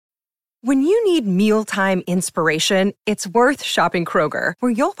When you need mealtime inspiration, it's worth shopping Kroger,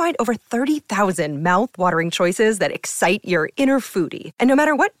 where you'll find over 30,000 mouth-watering choices that excite your inner foodie. And no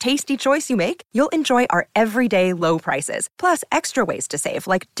matter what tasty choice you make, you'll enjoy our everyday low prices, plus extra ways to save,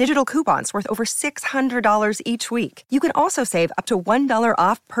 like digital coupons worth over $600 each week. You can also save up to $1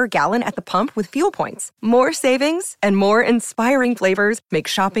 off per gallon at the pump with fuel points. More savings and more inspiring flavors make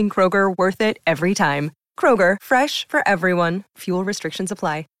shopping Kroger worth it every time. Kroger, fresh for everyone. Fuel restrictions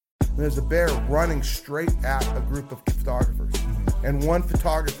apply. There's a bear running straight at a group of photographers. And one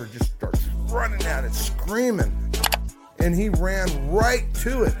photographer just starts running at it, screaming. And he ran right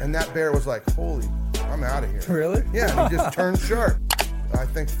to it. And that bear was like, holy, I'm out of here. Really? Yeah, he just turned sharp. I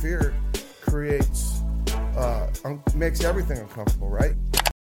think fear creates, makes everything uncomfortable, right?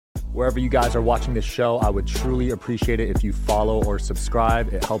 Wherever you guys are watching this show, I would truly appreciate it if you follow or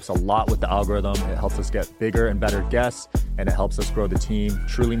subscribe. It helps a lot with the algorithm. It helps us get bigger and better guests, and it helps us grow the team.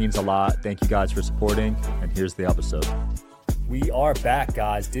 Truly means a lot. Thank you guys for supporting, and here's the episode. We are back,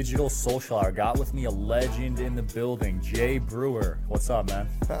 guys. Digital Social Hour. Got with me a legend in the building, Jay Brewer. What's up, man?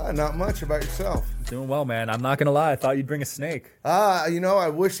 Not much. About yourself? Doing well, man. I'm not going to lie. I thought you'd bring a snake. I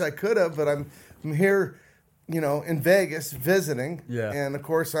wish I could have, but I'm here, in Vegas visiting. Yeah. And of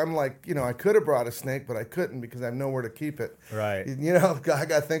course, I'm like, I could have brought a snake, but I couldn't because I have nowhere to keep it. Right. I got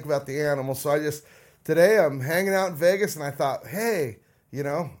to think about the animal. So today I'm hanging out in Vegas and I thought, hey,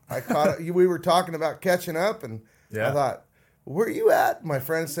 I caught it. We were talking about catching up and I thought, where are you at? My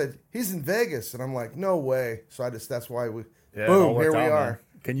friend said, he's in Vegas. And I'm like, no way. So that's why boom, here we are. Man.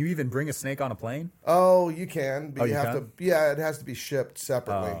 Can you even bring a snake on a plane? Oh, you can. But you have to. Yeah, it has to be shipped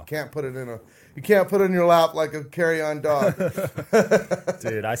separately. You can't put it in your lap like a carry-on dog.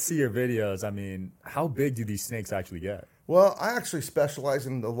 Dude, I see your videos. I mean, how big do these snakes actually get? Well, I actually specialize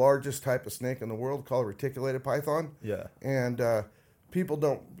in the largest type of snake in the world called a reticulated python. Yeah. And a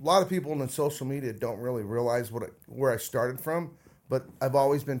lot of people in the social media don't really realize where I started from, but I've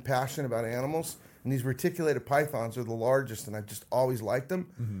always been passionate about animals. And these reticulated pythons are the largest, and I've just always liked them.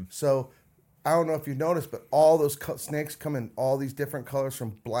 Mm-hmm. So I don't know if you've noticed, but all those snakes come in all these different colors,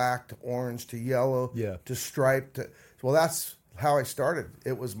 from black to orange to yellow to striped. Well, that's how I started.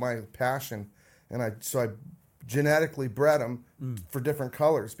 It was my passion, and I genetically bred them for different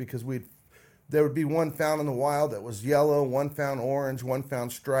colors because there would be one found in the wild that was yellow, one found orange, one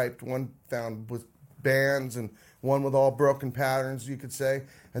found striped, one found with bands, and one with all broken patterns, you could say.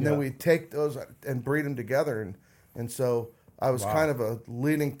 And then we'd take those and breed them together. And so I was kind of a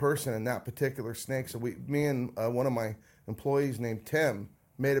leading person in that particular snake. So me and one of my employees named Tim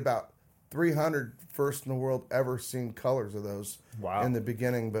made about 300 first in the world ever seen colors of those in the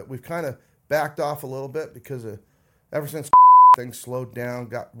beginning. But we've kind of backed off a little bit because ever since things slowed down,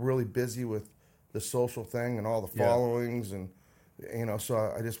 got really busy with the social thing and all the followings and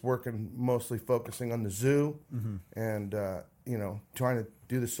so I just mostly focusing on the zoo and, trying to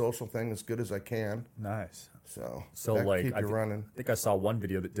do the social thing as good as I can. Nice. So like, keep you running. I think I saw one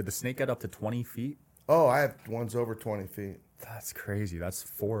video. Did the snake get up to 20 feet? Oh, I have ones over 20 feet. That's crazy. That's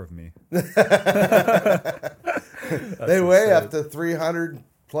 4 of me. They weigh up to 300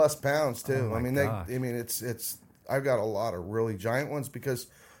 plus pounds too. Oh I've got a lot of really giant ones because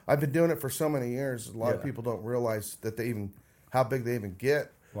I've been doing it for so many years. A lot of people don't realize that how big they even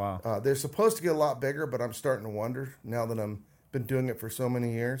get. Wow. They're supposed to get a lot bigger, but I'm starting to wonder now that I'm been doing it for so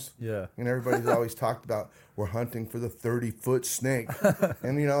many years. Yeah. And everybody's always talked about we're hunting for the 30-foot snake.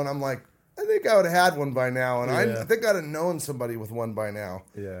 And and I'm like, I think I would have had one by now. And I think I'd have known somebody with one by now.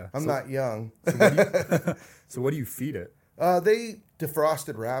 Yeah. I'm not young. So what do you feed it? They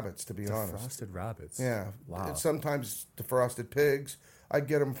defrosted rabbits, to be honest. Defrosted rabbits? Yeah. Wow. And sometimes defrosted pigs. I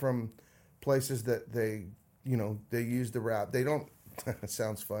get them from places that they use the rabbit. They don't, it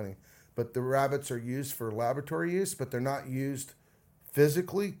sounds funny, but the rabbits are used for laboratory use, but they're not used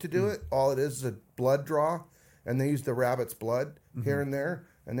physically to do it. All it is a blood draw, and they use the rabbit's blood here and there.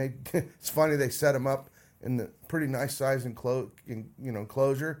 And it's funny, they set them up in the pretty nice size enclosure,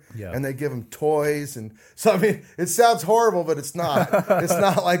 and they give them toys. And so, I mean, it sounds horrible, but it's not. It's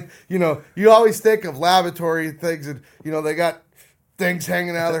not like, you always think of laboratory things and, they got things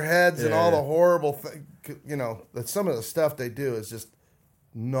hanging out of their heads and all the horrible things. That some of the stuff they do is just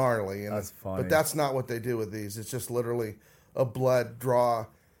gnarly. That's funny. But that's not what they do with these. It's just literally a blood draw,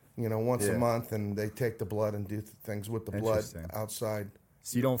 once a month, and they take the blood and do things with the blood outside.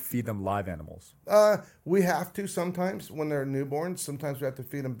 So you don't feed them live animals? We have to sometimes when they're newborns. Sometimes we have to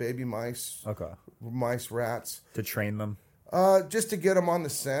feed them baby mice, mice, rats. To train them? Just to get them on the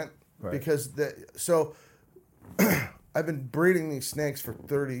scent. Right. Because I've been breeding these snakes for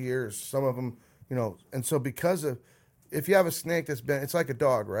 30 years. Some of them, and so because of, if you have a snake it's like a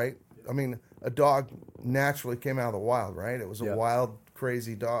dog, right? I mean, a dog naturally came out of the wild, right? It was a wild,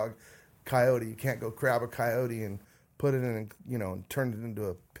 crazy dog. Coyote, you can't go grab a coyote and put it in, and turn it into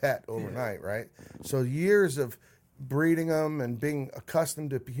a pet overnight, right? So years of breeding them and being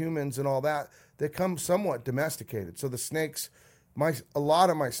accustomed to humans and all that, they come somewhat domesticated. So the snakes, a lot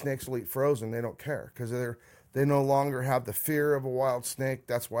of my snakes will eat frozen. They don't care because they no longer have the fear of a wild snake.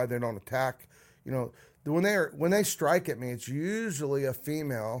 That's why they don't attack. When they strike at me, it's usually a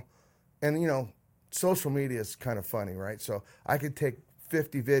female, and social media is kind of funny, right? So I could take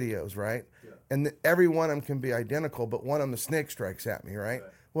 50 videos, right? Yeah. And every one of them can be identical, but one of them, the snake strikes at me, right?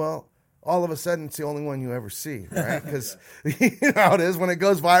 Well, all of a sudden, it's the only one you ever see, right? Because you know how it is. When it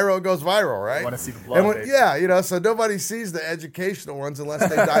goes viral, right? You want to see the blood. So nobody sees the educational ones unless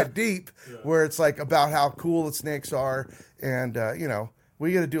they dive deep, where it's like about how cool the snakes are. And,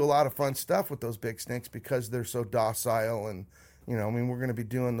 we got to do a lot of fun stuff with those big snakes because they're so docile. And, we're going to be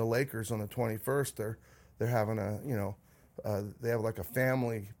doing the Lakers on the 21st. They're having they have like a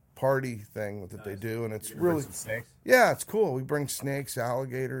family party thing that they do, and it's really snakes. Yeah, it's cool. We bring snakes,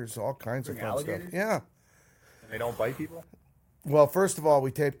 alligators, all kinds of fun stuff. Yeah, and they don't bite people. Well, first of all,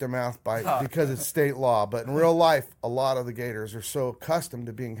 we tape their mouth because it's state law. But in real life, a lot of the gators are so accustomed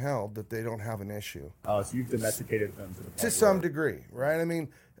to being held that they don't have an issue. Oh, so you've domesticated them to some degree, right? I mean,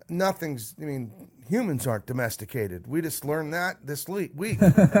 humans aren't domesticated. We just learned that this week. You know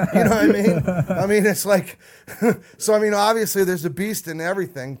what I mean? I mean, it's like, so, obviously there's a beast in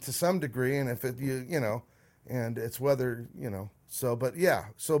everything to some degree. And if and it's whether,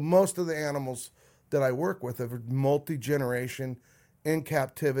 so most of the animals that I work with are multi-generation, in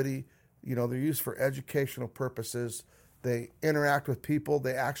captivity. They're used for educational purposes. They interact with people.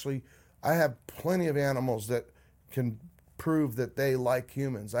 I have plenty of animals that can prove that they like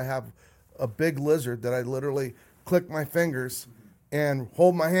humans. I have a big lizard that I literally click my fingers and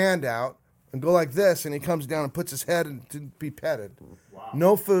hold my hand out and go like this, and he comes down and puts his head in to be petted. Wow.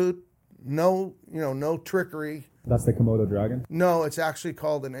 No food, no trickery. That's the Komodo dragon? No, it's actually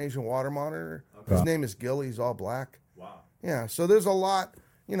called an Asian water monitor. Okay. His name is Gilly. He's all black. Wow. Yeah, so there's a lot.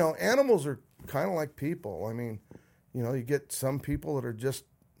 Animals are kind of like people. You get some people that are just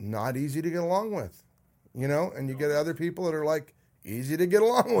not easy to get along with, and you get other people that are like easy to get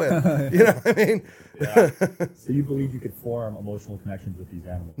along with. You know what I mean? Yeah. So you believe you could form emotional connections with these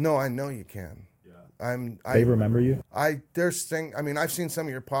animals? No, I know you can. Yeah. They remember you? I've seen some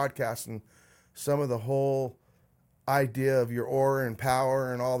of your podcasts, and some of the whole idea of your aura and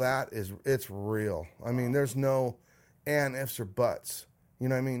power and all that it's real. There's no and ifs or buts. You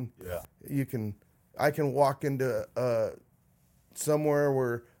know what I mean? Yeah. I can walk into somewhere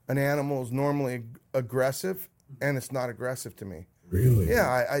where an animal is normally aggressive, and it's not aggressive to me. Really?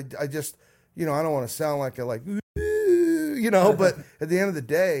 Yeah. I just, I don't want to sound like but at the end of the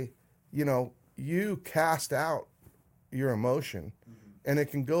day, you cast out your emotion, and it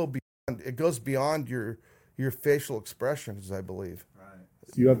can go beyond. It goes beyond your facial expressions, I believe. Right.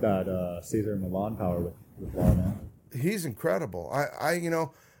 So you have that Caesar Milan power with Law, man. He's incredible.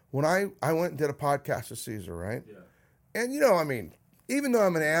 When I went and did a podcast with Caesar, right? Yeah. And even though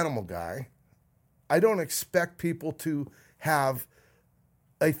I'm an animal guy, I don't expect people to have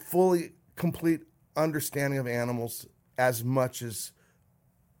a fully complete understanding of animals as much as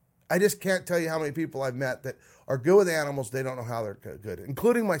I just can't tell you how many people I've met that are good with animals. They don't know how they're good,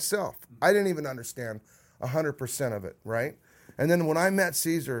 including myself. I didn't even understand 100% of it, right? And then when I met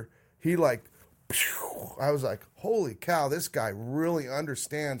Caesar, I was like, holy cow, this guy really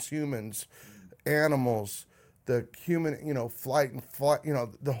understands humans, animals, the human, flight,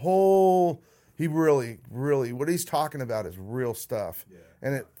 the whole, he really, what he's talking about is real stuff. Yeah.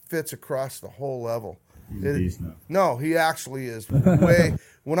 And it fits across the whole level. No, he actually is way,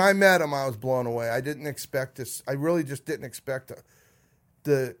 when I met him, I was blown away. I didn't expect this. I really just didn't expect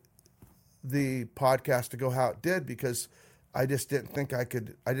the podcast to go how it did, because I just didn't think I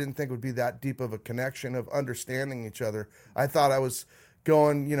didn't think it would be that deep of a connection of understanding each other. I thought I was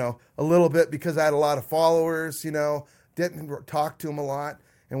going, a little bit because I had a lot of followers, didn't talk to him a lot.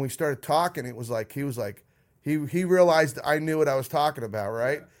 And we started talking. It was like, he realized I knew what I was talking about.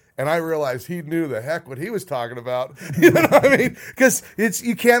 Right. Yeah. And I realized he knew the heck what he was talking about. You know what I mean? Because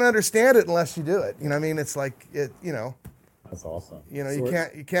you can't understand it unless you do it. You know what I mean? It's like That's awesome. You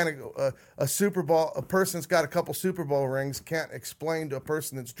can't a Super Bowl, a person that's got a couple Super Bowl rings can't explain to a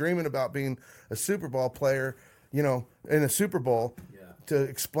person that's dreaming about being a Super Bowl player, in a Super Bowl, to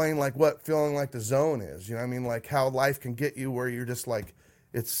explain what feeling like the zone is. You know what I mean? Like how life can get you where you're just like,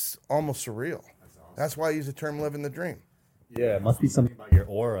 it's almost surreal. That's awesome. That's why I use the term living the dream. Yeah, it must be something about your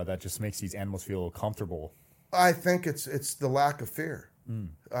aura that just makes these animals feel comfortable. I think it's the lack of fear.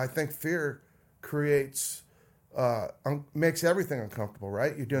 I think fear creates, makes everything uncomfortable,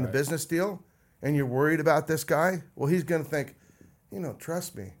 right? You're doing a business deal and you're worried about this guy. Well, he's going to think,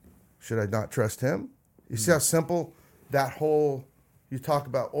 trust me. Should I not trust him? You see how simple that whole, you talk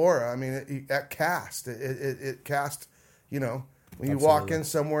about aura. I mean, it cast, when you walk in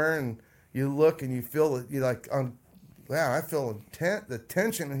somewhere and you look and you feel it, you're like, wow, I feel the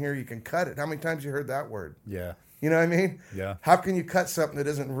tension in here. You can cut it. How many times you heard that word? Yeah. You know what I mean? Yeah. How can you cut something that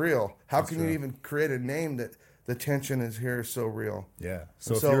isn't real? How can true. you even create a name that the tension is here so real? Yeah.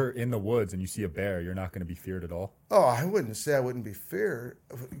 So if you're in the woods and you see a bear, you're not going to be feared at all? Oh, I wouldn't say I wouldn't be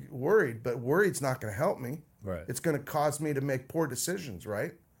worried, but worried's not going to help me. Right. It's going to cause me to make poor decisions,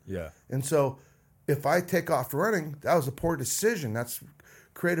 right? Yeah. And so if I take off running, that was a poor decision. That's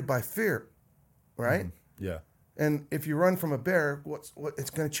created by fear, right? Mm-hmm. Yeah. And if you run from a bear, what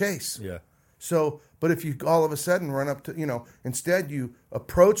it's going to chase. Yeah. So, but if you all of a sudden run up to, instead you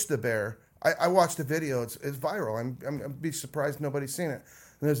approach the bear. I watched the video. It's viral. I'd be surprised nobody's seen it.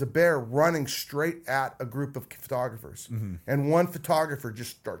 And there's a bear running straight at a group of photographers. Mm-hmm. And one photographer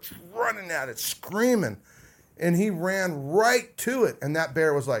just starts running at it, screaming. And he ran right to it. And that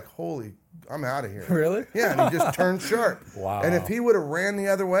bear was like, holy, I'm out of here. Really? Yeah, and he just turned sharp. Wow. And if he would have ran the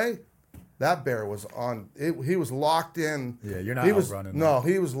other way, that bear was on. He was locked in. Yeah, you're not outrunning. No,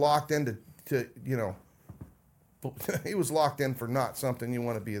 he was locked into he was locked in for not something you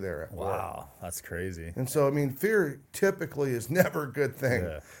want to be there at. Wow, that's crazy. And so, I mean, fear typically is never a good thing.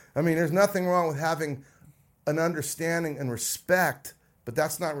 Yeah. I mean, there's nothing wrong with having an understanding and respect, but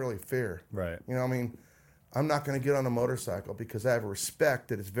that's not really fear. Right. I mean, I'm not going to get on a motorcycle because I have a respect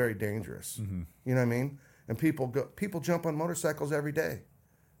that it's very dangerous. Mm-hmm. You know what I mean? And people jump on motorcycles every day,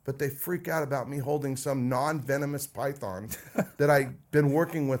 but they freak out about me holding some non-venomous python that I've been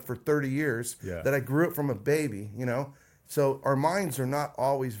working with for 30 years, that I grew up from a baby, So our minds are not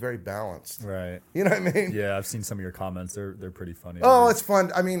always very balanced. Right. You know what I mean? Yeah, I've seen some of your comments. They're pretty funny. Oh, it's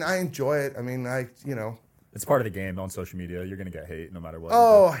fun. I mean, I enjoy it. I mean, it's part of the game on social media. You're going to get hate no matter what.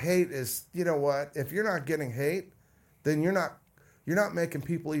 Oh, hate is, you know what? If you're not getting hate, then you're not making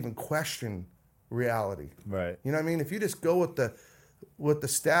people even question reality. Right. You know what I mean? If you just go with the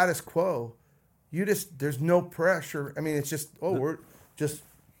status quo, there's no pressure. I mean, it's just, we're just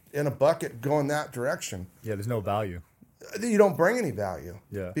in a bucket going that direction. Yeah, there's no value. You don't bring any value.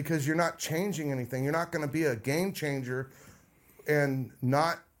 Yeah. Because you're not changing anything. You're not going to be a game changer and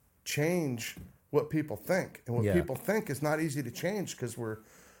not change what people think. And what people think is not easy to change because we're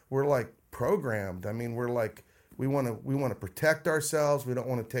like programmed. I mean, we're like, we want to protect ourselves. We don't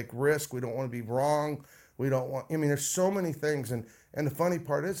want to take risk. We don't want to be wrong. There's so many things. And the funny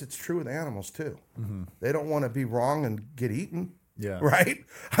part is it's true with animals too. Mm-hmm. They don't want to be wrong and get eaten. Yeah. Right?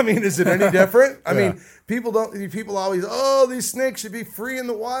 I mean, is it any different? I mean, people always, these snakes should be free in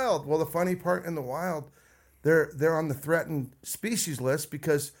the wild. Well, the funny part in the wild, they're on the threatened species list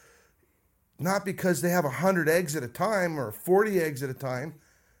not because they have 100 eggs at a time or 40 eggs at a time.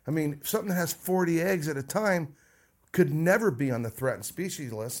 I mean, something that has 40 eggs at a time could never be on the threatened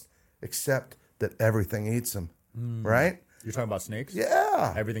species list except that everything eats them. Right? You're talking about snakes?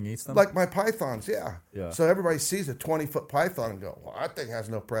 Yeah. Everything eats them? Like my pythons, yeah. Yeah. So everybody sees a 20-foot python and go, well, that thing has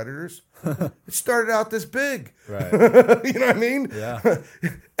no predators. It started out this big. Right. You know what I mean? Yeah.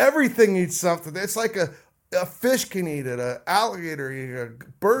 Everything eats something. It's like a fish can eat it, an alligator eat it, a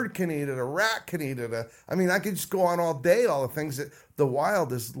bird can eat it, a rat can eat it. I could just go on all day, all the things that the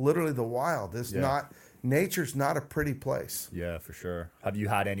wild is literally the wild. It's not, nature's not a pretty place. Yeah, for sure. Have you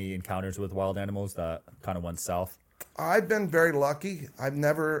had any encounters with wild animals that kind of went south? I've been very lucky. I went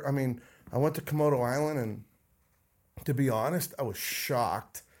to Komodo Island, and to be honest, I was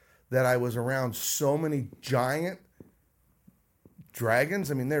shocked that I was around so many giant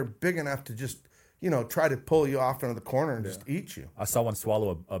dragons. I mean, they're big enough to just, try to pull you off into the corner and just eat you. I saw one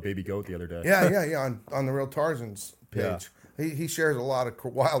swallow a baby goat the other day. Yeah. On the Real Tarzan's page. Yeah. He shares a lot of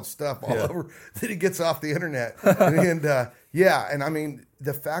wild stuff all over that he gets off the internet. And I mean,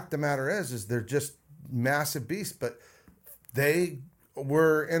 the fact of the matter is they're just massive beasts, but they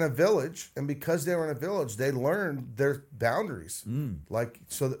were in a village, and because they were in a village, they learned their boundaries.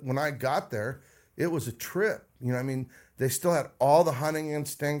 So that when I got there, it was a trip. They still had all the hunting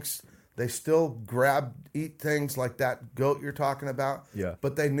instincts. They still eat things like that goat you're talking about. Yeah.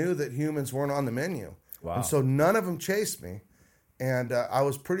 But they knew that humans weren't on the menu. Wow. And so none of them chased me. And I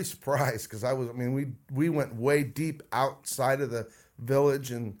was pretty surprised because we went way deep outside of the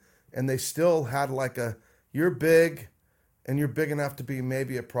village, and they still had like you're big and you're big enough to be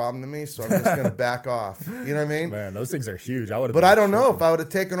maybe a problem to me, so I'm just going to back off. You know what I mean? Man, those things are huge. I don't know if I would have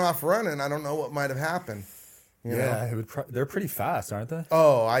taken off running. I don't know what might have happened. You know? It would they're pretty fast, aren't they?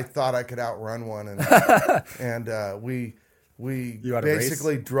 Oh, I thought I could outrun one, and we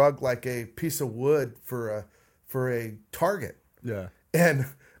basically drug like a piece of wood for a target. Yeah. And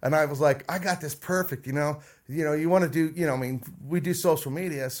I was like, I got this perfect, you know. You want to do, I mean, we do social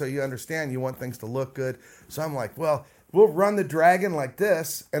media, so you understand you want things to look good. So I'm like, well, we'll run the dragon like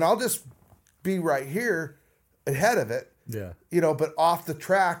this, and I'll just be right here ahead of it. Yeah. But off the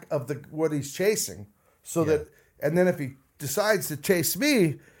track of what he's chasing. So that, and then if he decides to chase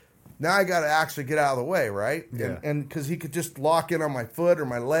me, now I got to actually get out of the way, right? Yeah. And because he could just lock in on my foot or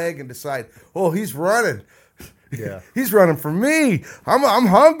my leg and decide, oh, he's running. Yeah. He's running for me. I'm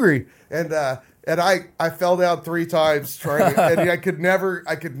hungry. And I fell down 3 times trying to, and I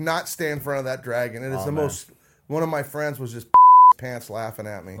could not stay in front of that dragon. It is one of my friends was just pants laughing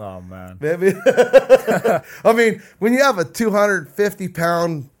at me. Oh, man. Baby. I mean, when you have a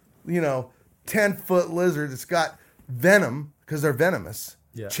 250-pound, 10-foot lizard that's got venom, because they're venomous,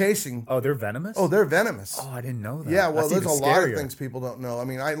 chasing. Oh, they're venomous? Oh, they're venomous. Oh, I didn't know that. Yeah, well, That's there's a even lot of scarier. things people don't know. I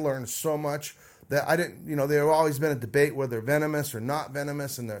mean, I learned so much that I didn't, there's always been a debate whether they're venomous or not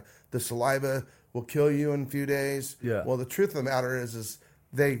venomous, and the saliva will kill you in a few days. Yeah. Well, the truth of the matter is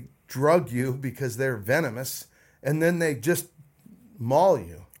they drug you because they're venomous, and then they just maul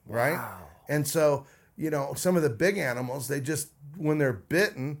you, right? Wow. And so, some of the big animals, they just, when they're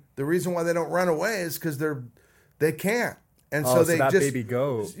bitten, the reason why they don't run away is because they can't. And so they that just baby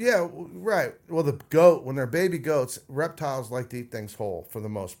goat. Yeah, right. Well, the goat, when they're baby goats, reptiles like to eat things whole for the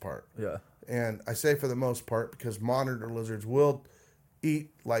most part. Yeah. And I say for the most part because monitor lizards will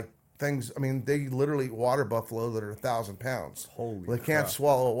eat like things. I mean, they literally eat water buffalo that are 1,000 pounds. Holy They can't crap.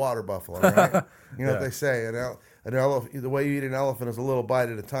 swallow a water buffalo, right? You know Yeah. what they say. The way you eat an elephant is a little bite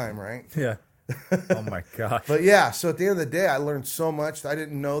at a time, right? Yeah. Oh, my gosh. But yeah, so at the end of the day, I learned so much. I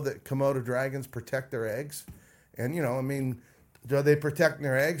didn't know that Komodo dragons protect their eggs. And, I mean, do they protect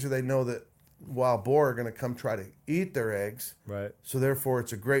their eggs, or they know that wild boar are going to come try to eat their eggs? Right. So therefore,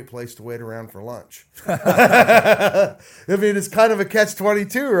 it's a great place to wait around for lunch. I mean, it's kind of a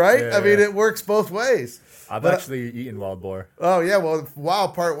catch-22, right? Yeah, I mean, yeah. it works both ways. I've actually eaten wild boar. Oh, yeah. Well, the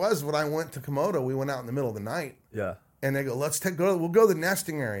wild part was when I went to Komodo, we went out in the middle of the night. Yeah. And they go, we'll go to the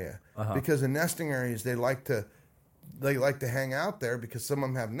nesting area. Because the nesting areas, they like to hang out there because some of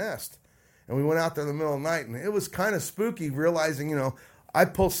them have nests. And we went out there in the middle of the night, and it was kind of spooky realizing, I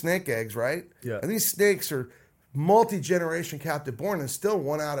pull snake eggs, right? Yeah. And these snakes are multi-generation captive born, and still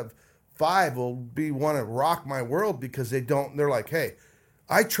 1 out of 5 will want to rock my world because they're like, hey,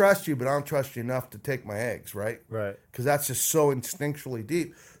 I trust you, but I don't trust you enough to take my eggs, right? Right. Because that's just so instinctually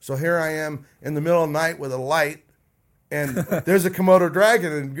deep. So here I am in the middle of the night with a light, and there's a Komodo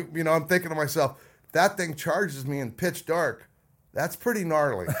dragon, and, I'm thinking to myself, if that thing charges me in pitch dark, that's pretty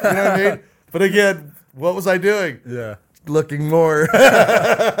gnarly. You know what I mean? But again, what was I doing? Yeah. Looking more.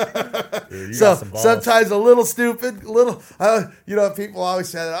 Dude, you So got some balls. sometimes a little stupid, people always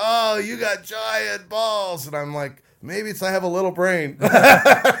say, oh, you got giant balls. And I'm like, maybe it's I have a little brain.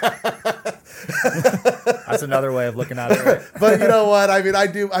 That's another way of looking at it. Right? But you know what? I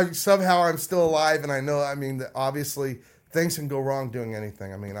mean, somehow I'm still alive, and I know, that obviously things can go wrong doing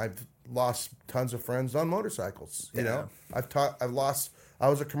anything. I mean, I've lost tons of friends on motorcycles. I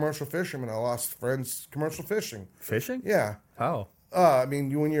was a commercial fisherman. I lost friends commercial fishing. Fishing? Yeah. How? I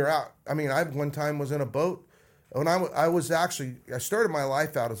mean, when you're out, I one time was in a boat. When I started my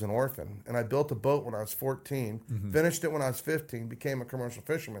life out as an orphan, and I built a boat when I was 14, finished it when I was 15, became a commercial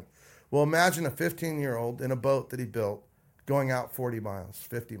fisherman. Well, imagine a 15-year-old in a boat that he built going out 40 miles,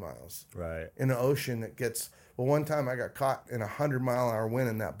 50 miles. Right. In an ocean that gets, one time I got caught in 100-mile-an-hour wind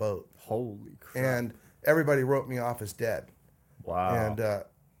in that boat. Holy crap. And everybody wrote me off as dead. Wow. And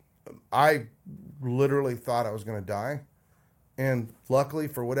I literally thought I was going to die. And luckily,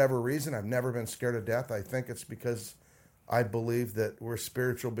 for whatever reason, I've never been scared of death. I think it's because I believe that we're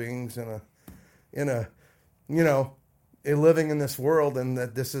spiritual beings living in this world, and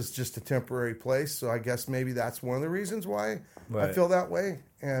that this is just a temporary place. So I guess maybe that's one of the reasons why I feel that way.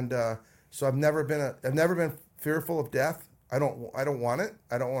 And so I've never been fearful of death. I don't want it.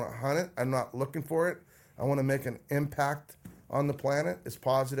 I don't want to hunt it. I'm not looking for it. I want to make an impact on the planet as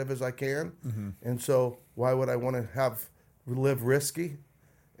positive as I can. Mm-hmm. And so why would I want to live risky?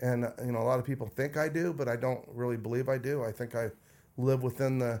 And a lot of people think I do, but I don't really believe I do. I think I live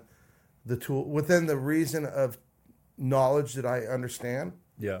within within the reason of knowledge that I understand.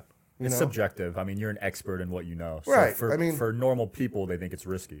 Yeah. It's subjective. I mean, you're an expert in what you know. So Right. For normal people, they think it's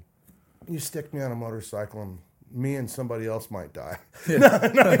risky. You stick me on a motorcycle and me and somebody else might die. No, you know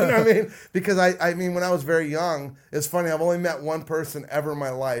what I mean? Because I mean, when I was very young, it's funny, I've only met one person ever in my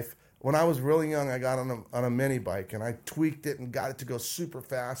life when I was really young, I got on a mini bike and I tweaked it and got it to go super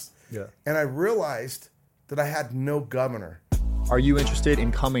fast. Yeah. And I realized that I had no governor. Are you interested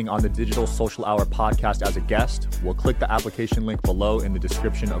in coming on the Digital Social Hour podcast as a guest? Well, click the application link below in the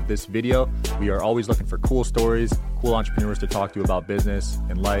description of this video. We are always looking for cool stories, cool entrepreneurs to talk to about business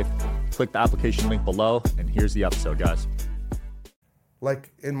and life. Click the application link below, and here's the episode, guys.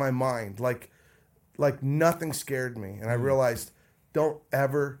 Like in my mind, like nothing scared me. And I realized, don't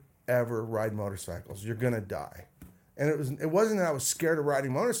ever ride motorcycles. You're going to die. And it wasn't that I was scared of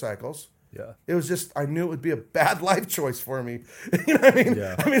riding motorcycles. Yeah. It was just, I knew it would be a bad life choice for me. You know what I mean?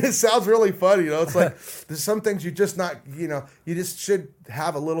 Yeah. I mean, it sounds really funny, you know? It's like, there's some things you just not, you know, you just should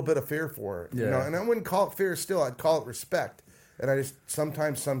have a little bit of fear for it. Yeah. You know? And I wouldn't call it fear still, I'd call it respect. And I just,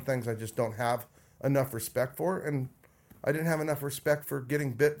 sometimes some things I just don't have enough respect for. And I didn't have enough respect for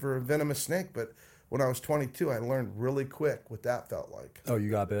getting bit for a venomous snake. But when I was 22, I learned really quick what that felt like. Oh, you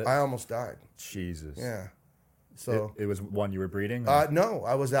got bit? I almost died. Jesus. Yeah. So it was one you were breeding? No,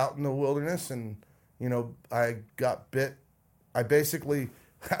 I was out in the wilderness and, you know, I got bit. I'd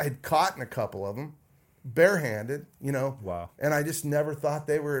caught in a couple of them, barehanded, you know. Wow. And I just never thought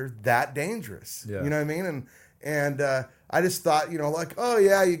they were that dangerous. Yeah. You know what I mean? And I just thought, you know, like, oh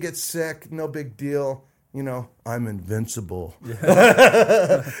yeah, you get sick, no big deal. You know, I'm invincible.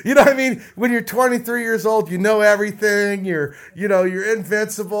 Yeah. You know what I mean? When you're 23 years old, you know everything. You're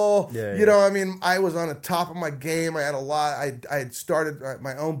invincible. Yeah, you know, I mean, I was on the top of my game. I had a lot. I had started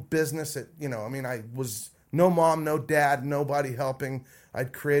my own business at, you know, I mean, I was no mom, no dad, nobody helping.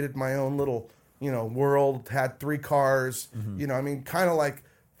 I'd created my own little, you know, world, had 3 cars. Mm-hmm. You know, I mean, kind of like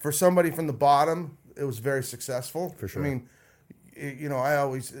for somebody from the bottom, it was very successful. For sure. I mean, you know, I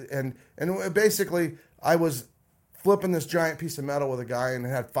always, and basically, I was flipping this giant piece of metal with a guy and it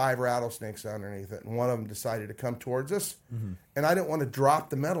had 5 rattlesnakes underneath it. And one of them decided to come towards us. Mm-hmm. And I didn't want to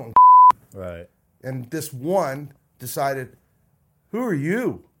drop the metal. And right. And this one decided, who are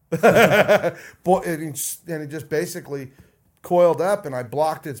you? And he just basically coiled up and I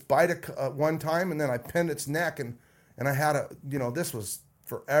blocked its bite one time and then I pinned its neck. And I had you know, this was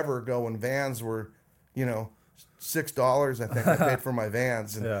forever ago when Vans were, you know, $6, I think I paid for my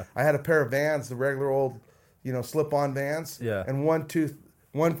Vans. And yeah. I had a pair of Vans, the regular old, you know, slip-on Vans. Yeah. And one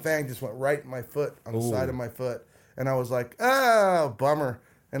fang just went right in my foot, on the side of my foot. And I was like, oh, bummer.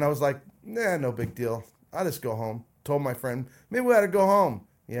 And I was like, nah, no big deal. I'll just go home. Told my friend, maybe we ought to go home.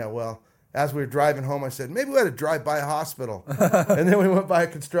 Yeah, well, as we were driving home, I said, maybe we ought to drive by a hospital. And then we went by a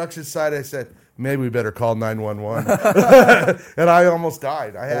construction site. I said, maybe we better call 911. And I almost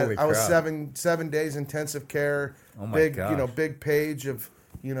died. I was 7 days intensive care. Oh my big, gosh. you know, big page of,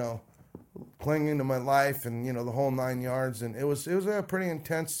 you know, clinging to my life and, you know, the whole 9 yards. And it was a pretty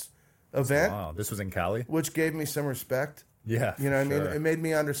intense event. Wow, this was in Cali? Which gave me some respect. Yeah. You know what I mean? It made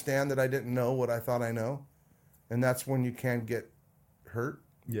me understand that I didn't know what I thought I know. And that's when you can get hurt.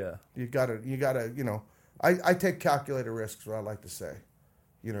 Yeah. You gotta, you know, I take calculated risks, what I like to say,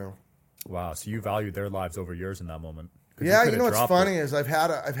 you know. Wow. So you valued their lives over yours in that moment. Yeah. You know, what's funny is I've had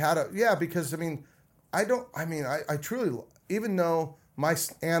a, yeah, because I mean, I truly, even though my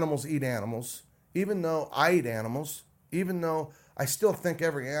animals eat animals, even though I eat animals, even though I still think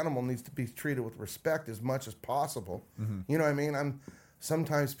every animal needs to be treated with respect as much as possible. Mm-hmm. You know what I mean?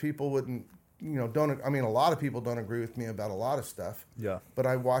 Sometimes people wouldn't, you know, a lot of people don't agree with me about a lot of stuff. Yeah. But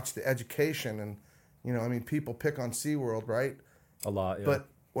I watch the education and, you know, I mean, people pick on SeaWorld, right? A lot, yeah. But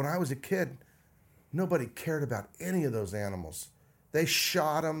when I was a kid, nobody cared about any of those animals. They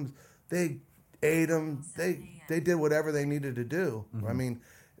shot them. They ate them. They did whatever they needed to do. Mm-hmm. I mean,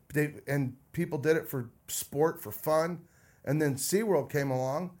 and people did it for sport, for fun. And then SeaWorld came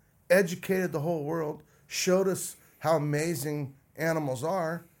along, educated the whole world, showed us how amazing animals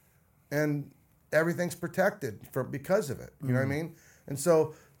are, and everything's protected because of it. You know what I mean? And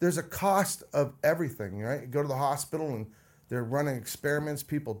so there's a cost of everything, right? You go to the hospital and they're running experiments.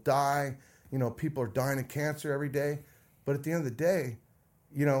 People die. You know, people are dying of cancer every day. But at the end of the day,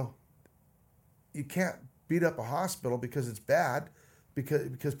 you know, you can't beat up a hospital because it's bad,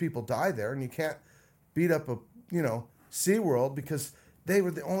 because people die there, and you can't beat up SeaWorld because they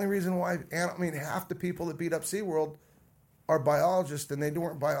were the only reason why. I mean, half the people that beat up SeaWorld are biologists, and they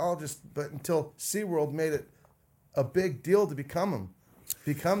weren't biologists, but until SeaWorld made it a big deal to become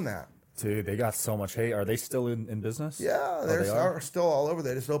that. Dude, they got so much hate. Are they still in business? Yeah, they're still all over.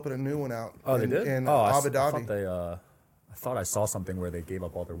 They just opened a new one out. They did? In Abu Dhabi. I thought I saw something where they gave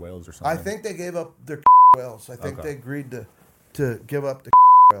up all their whales or something. I think they gave up their whales. I think they agreed to give up the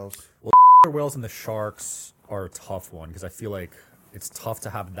whales. Well, whales and the sharks are a tough one because I feel like it's tough to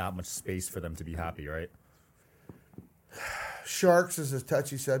have that much space for them to be happy, right? Sharks is a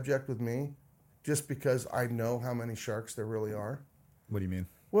touchy subject with me, just because I know how many sharks there really are. What do you mean?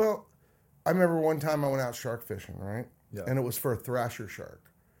 Well, I remember one time I went out shark fishing, right? Yeah. And it was for a thrasher shark.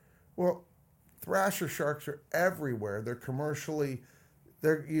 Well, thrasher sharks are everywhere. You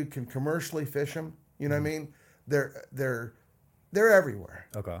can commercially fish them. You know what I mean? They're everywhere.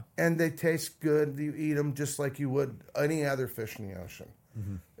 Okay. And they taste good. You eat them just like you would any other fish in the ocean.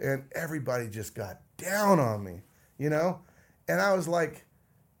 Mm-hmm. And everybody just got down on me, you know? And I was like,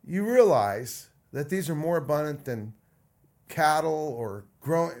 you realize that these are more abundant than cattle or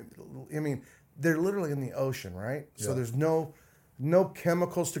growing. I mean, they're literally in the ocean, right? Yeah. So there's no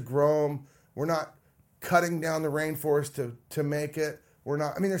chemicals to grow them. We're not cutting down the rainforest to make it. We're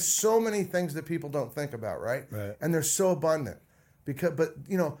not. I mean, there's so many things that people don't think about, right? Right. And they're so abundant. But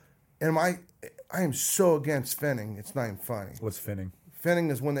you know, and I am so against finning. It's not even funny. What's finning?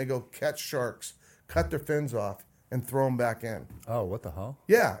 Finning is when they go catch sharks, cut their fins off, and throw them back in. Oh, what the hell?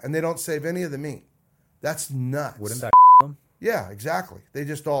 Yeah, and they don't save any of the meat. That's nuts. Wouldn't that them? Yeah, exactly. They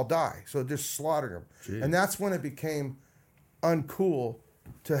just all die. So just slaughter them. Jeez. And that's when it became uncool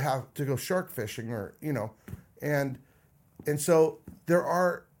to go shark fishing, or you know, and so there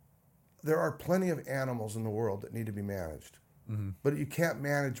are plenty of animals in the world that need to be managed, but you can't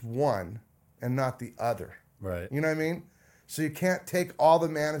manage one and not the other. Right. You know what I mean? So you can't take all the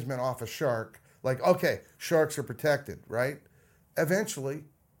management off a shark. Like, okay, sharks are protected, right? Eventually,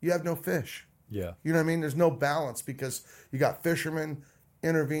 you have no fish. Yeah. You know what I mean? There's no balance because you got fishermen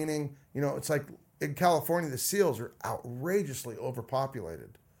intervening. You know, it's like in California, the seals are outrageously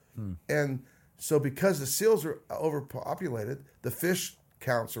overpopulated. And so because the seals are overpopulated, the fish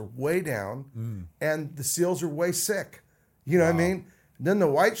counts are way down and the seals are way sick. You know what I mean? Then the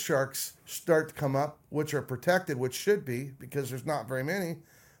white sharks start to come up, which are protected, which should be because there's not very many.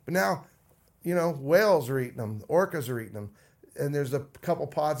 But now, you know, whales are eating them, orcas are eating them. And there's a couple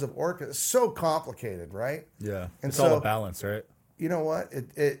pods of orcas. It's so complicated, right? Yeah. And it's so, all a balance, right? You know what?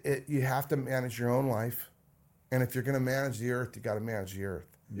 You have to manage your own life. And if you're going to manage the earth, you got to manage the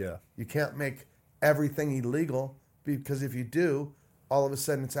earth. Yeah. You can't make everything illegal because if you do, all of a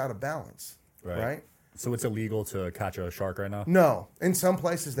sudden it's out of balance. Right? So it's illegal to catch a shark right now? No. In some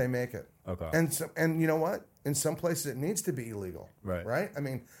places they make it. Okay. And you know what? In some places it needs to be illegal. Right? I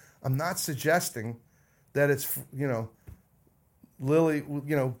mean, I'm not suggesting that it's, you know,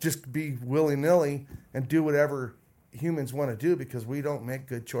 just be willy-nilly and do whatever humans want to do because we don't make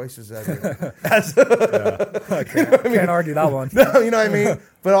good choices as Can't argue that one. No, you know what I mean?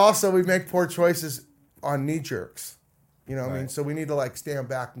 But also we make poor choices on knee jerks. You know what I mean? So we need to like stand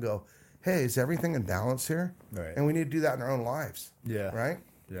back and go, hey, is everything in balance here? Right. And we need to do that in our own lives. Yeah. Right?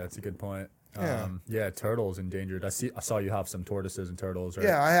 Yeah, that's a good point. Yeah. Turtles endangered. I saw you have some tortoises and turtles, right?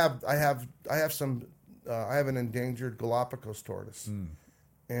 Yeah, I have some I have an endangered Galapagos tortoise.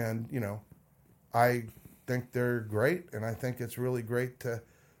 And, you know, I think they're great, and I think it's really great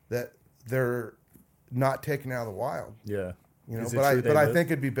that they're not taken out of the wild. Yeah. You know, but I think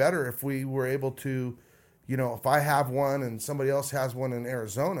it'd be better if we were able to, you know, if I have one and somebody else has one in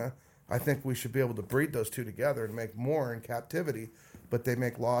Arizona, I think we should be able to breed those two together and make more in captivity, but they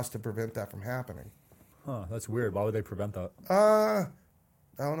make laws to prevent that from happening. Huh, that's weird. Why would they prevent that? I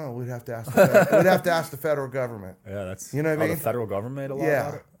don't know. We'd have to ask the federal government. Yeah, that's, you know what I mean? The federal government made a law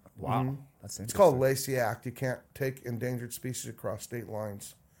about it? Wow. Mm-hmm. That's interesting. It's called Lacey Act. You can't take endangered species across state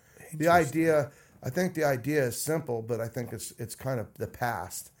lines. I think the idea is simple, but I think it's kind of the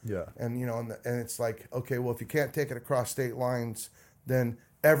past. Yeah. And you know, and it's like, okay, well, if you can't take it across state lines, then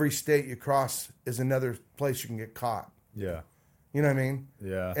every state you cross is another place you can get caught. Yeah. You know what I mean?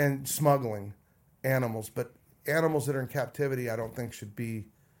 Yeah. And smuggling animals, but animals that are in captivity, I don't think they should be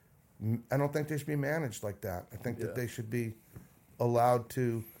managed like that. I think that they should be allowed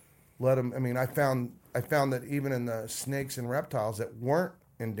to let them. I mean, I found that even in the snakes and reptiles that weren't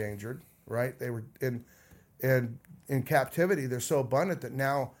endangered, right? They were in captivity. They're so abundant that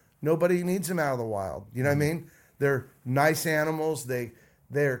now nobody needs them out of the wild. You know what I mean? They're nice animals.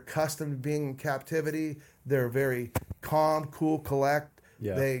 They're accustomed to being in captivity. They're very calm, cool, collect.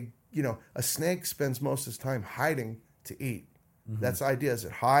 Yeah. A snake spends most of its time hiding to eat. That's the idea. Is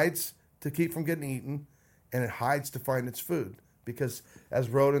it hides to keep from getting eaten, and it hides to find its food. Because as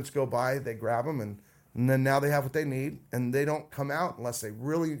rodents go by, they grab them, and then now they have what they need, and they don't come out unless they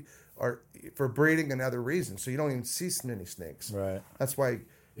really are for breeding and other reasons. So you don't even see many snakes. Right. That's why.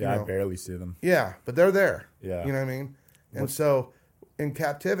 I barely see them. Yeah, but they're there. Yeah. You know what I mean? And so in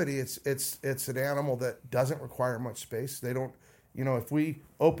captivity, it's an animal that doesn't require much space. They don't. You know, if we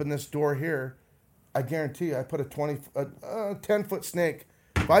open this door here, I guarantee you, I put a 10-foot snake.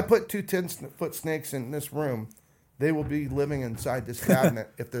 If I put two 10-foot snakes in this room, they will be living inside this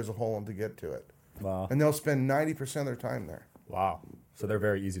cabinet if there's a hole to get to it. Wow. And they'll spend 90% of their time there. Wow. So they're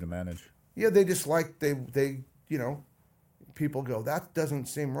very easy to manage. Yeah, they just like, they people go, that doesn't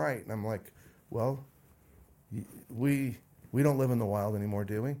seem right. And I'm like, well, we don't live in the wild anymore,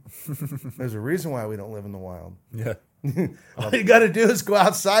 do we? There's a reason why we don't live in the wild. Yeah. All you got to do is go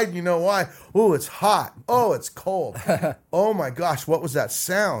outside and you know why. Oh, it's hot. Oh, it's cold. Oh, my gosh, what was that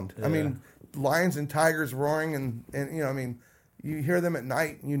sound? Yeah. I mean, lions and tigers roaring and you hear them at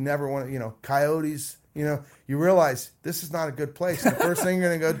night and you never want to, coyotes, you realize this is not a good place. The first thing you're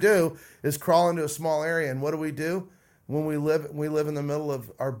going to go do is crawl into a small area. And what do? When we live in the middle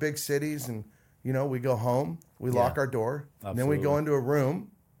of our big cities and, we go home, we lock our door, and then we go into a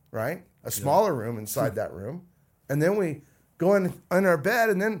room, right? A smaller room inside that room. And then we go in our bed,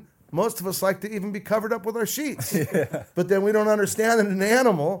 and then most of us like to even be covered up with our sheets. Yeah. But then we don't understand that an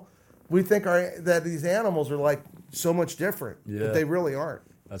animal, we think that these animals are like so much different, but they really aren't.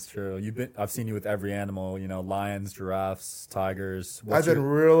 That's true. I've seen you with every animal, lions, giraffes, tigers. I've been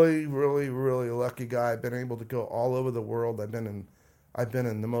really, really, really lucky guy. I've been able to go all over the world. I've been in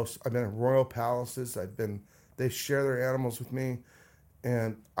royal palaces. They share their animals with me.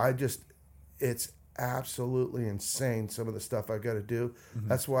 And it's absolutely insane, some of the stuff I got to do. Mm-hmm.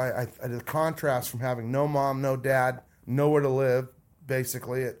 That's why the contrast from having no mom, no dad, nowhere to live,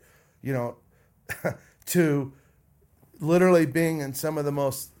 basically, to literally being in some of the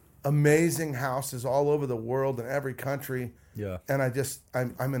most amazing houses all over the world in every country. Yeah. And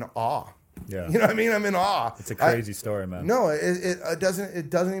I'm in awe. Yeah. You know what I mean? I'm in awe. It's a crazy story, man. No, it doesn't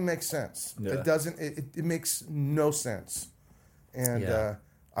even make sense. Yeah. It makes no sense. And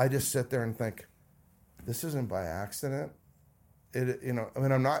I just sit there and think, this isn't by accident.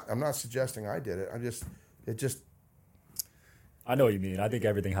 I'm not suggesting I did it. I know what you mean. I think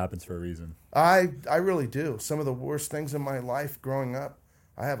everything happens for a reason. I really do. Some of the worst things in my life growing up,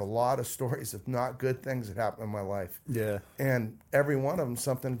 I have a lot of stories of not good things that happened in my life. Yeah. And every one of them,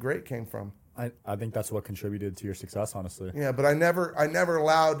 something great came from. I think that's what contributed to your success, honestly. Yeah, but I never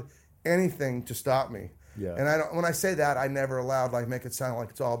allowed anything to stop me. Yeah. And when I say that, I never allowed, make it sound like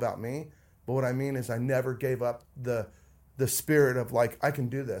it's all about me. But what I mean is I never gave up the spirit of, I can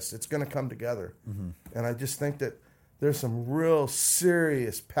do this. It's going to come together. Mm-hmm. And I just think that there's some real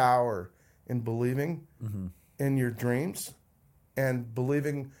serious power in believing in your dreams and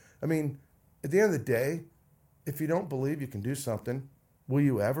believing. I mean, at the end of the day, if you don't believe you can do something, will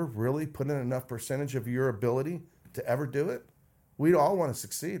you ever really put in enough percentage of your ability to ever do it? We all want to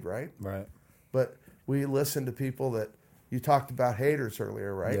succeed, right? Right. But we listen to people that you talked about haters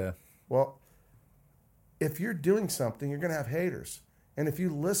earlier, right? Yeah. Well, if you're doing something, you're going to have haters. And if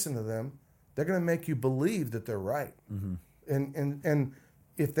you listen to them, they're going to make you believe that they're right. Mm-hmm. And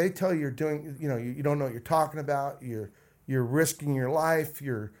if they tell you you're doing, you don't know what you're talking about, you're risking your life,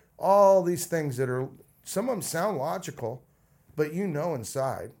 you're all these things that are, some of them sound logical, but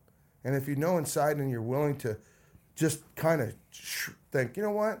inside. And if you know inside and you're willing to just kind of think,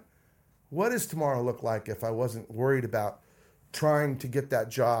 what does tomorrow look like if I wasn't worried about trying to get that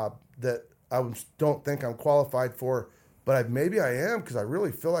job that I don't think I'm qualified for, but maybe I am because I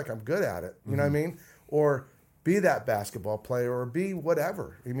really feel like I'm good at it. You know what I mean? Or be that basketball player or be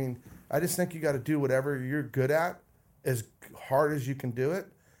whatever. I mean, I just think you got to do whatever you're good at as hard as you can do it,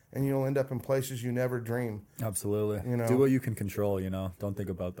 and you'll end up in places you never dream. Absolutely. Do what you can control, Don't think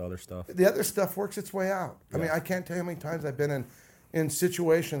about the other stuff. The other stuff works its way out. Yeah. I mean, I can't tell you how many times I've been in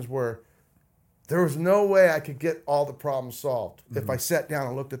situations where there was no way I could get all the problems solved if I sat down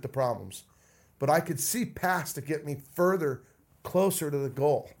and looked at the problems. But I could see past to get me closer to the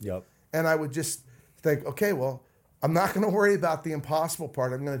goal. Yep. And I would just think, okay, well, I'm not going to worry about the impossible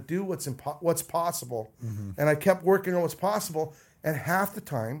part. I'm going to do what's possible. Mm-hmm. And I kept working on what's possible. And half the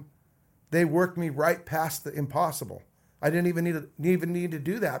time, they worked me right past the impossible. I didn't even need to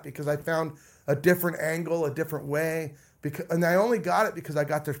do that because I found a different angle, a different way. And I only got it because I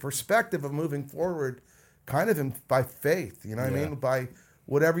got the perspective of moving forward kind of by faith, what I mean? By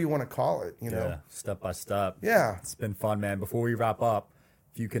whatever you want to call it, Yeah, step by step. Yeah. It's been fun, man. Before we wrap up,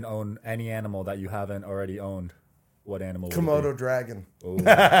 if you can own any animal that you haven't already owned, what animal would Komodo it be? dragon. Ooh, love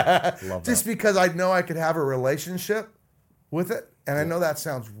that. Just because I know I could have a relationship with it, and I know that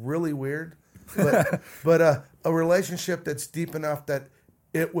sounds really weird, but a relationship that's deep enough that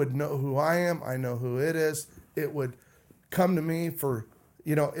it would know who I am, I know who it is, it would come to me for,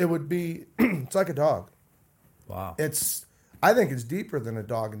 it would be, it's like a dog. Wow. I think it's deeper than a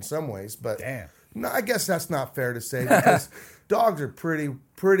dog in some ways, but damn. No, I guess that's not fair to say because dogs are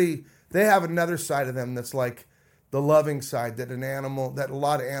pretty, they have another side of them that's like the loving side that a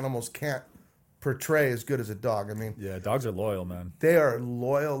lot of animals can't portray as good as a dog. I mean, Yeah, dogs are loyal, man. they are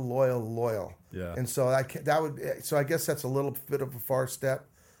loyal. Yeah. And so I guess that's a little bit of a far step.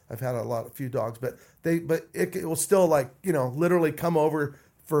 I've had a few dogs, but it will still, like, you know, literally come over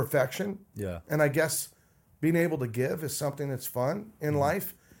for affection. Yeah. And I guess being able to give is something that's fun in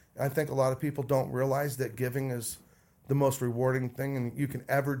life. I think a lot of people don't realize that giving is the most rewarding thing you can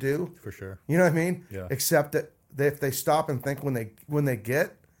ever do. For sure. You know what I mean? Yeah. Except that if they stop and think when they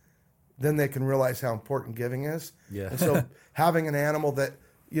get, then they can realize how important giving is. Yeah. And so having an animal that,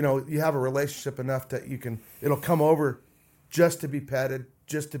 you know, you have a relationship enough that it'll come over just to be petted,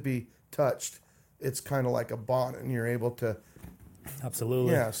 just to be touched. It's kind of like a bond, and you're able to.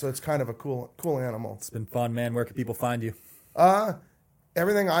 Absolutely. Yeah. So it's kind of a cool animal. It's been fun, man. Where can people find you?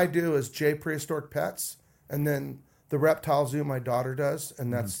 Everything I do is J Prehistoric Pets, and then the reptile zoo my daughter does,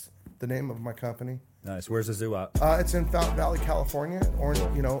 and that's the name of my company. Nice. Where's the zoo at? It's in Fountain Valley, California, or,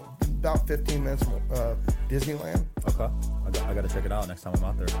 you know, about 15 minutes from Disneyland. Okay. I got to check it out next time I'm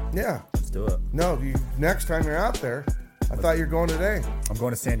out there. Yeah. Let's do it. No, next time you're out there, I thought you were going today. I'm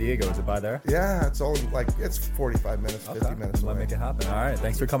going to San Diego. Is it by there? Yeah, it's only it's 45 minutes, 50 minutes away. Might make it happen. All right.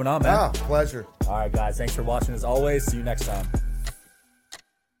 Thanks for coming on, man. Pleasure. All right, guys. Thanks for watching as always. See you next time.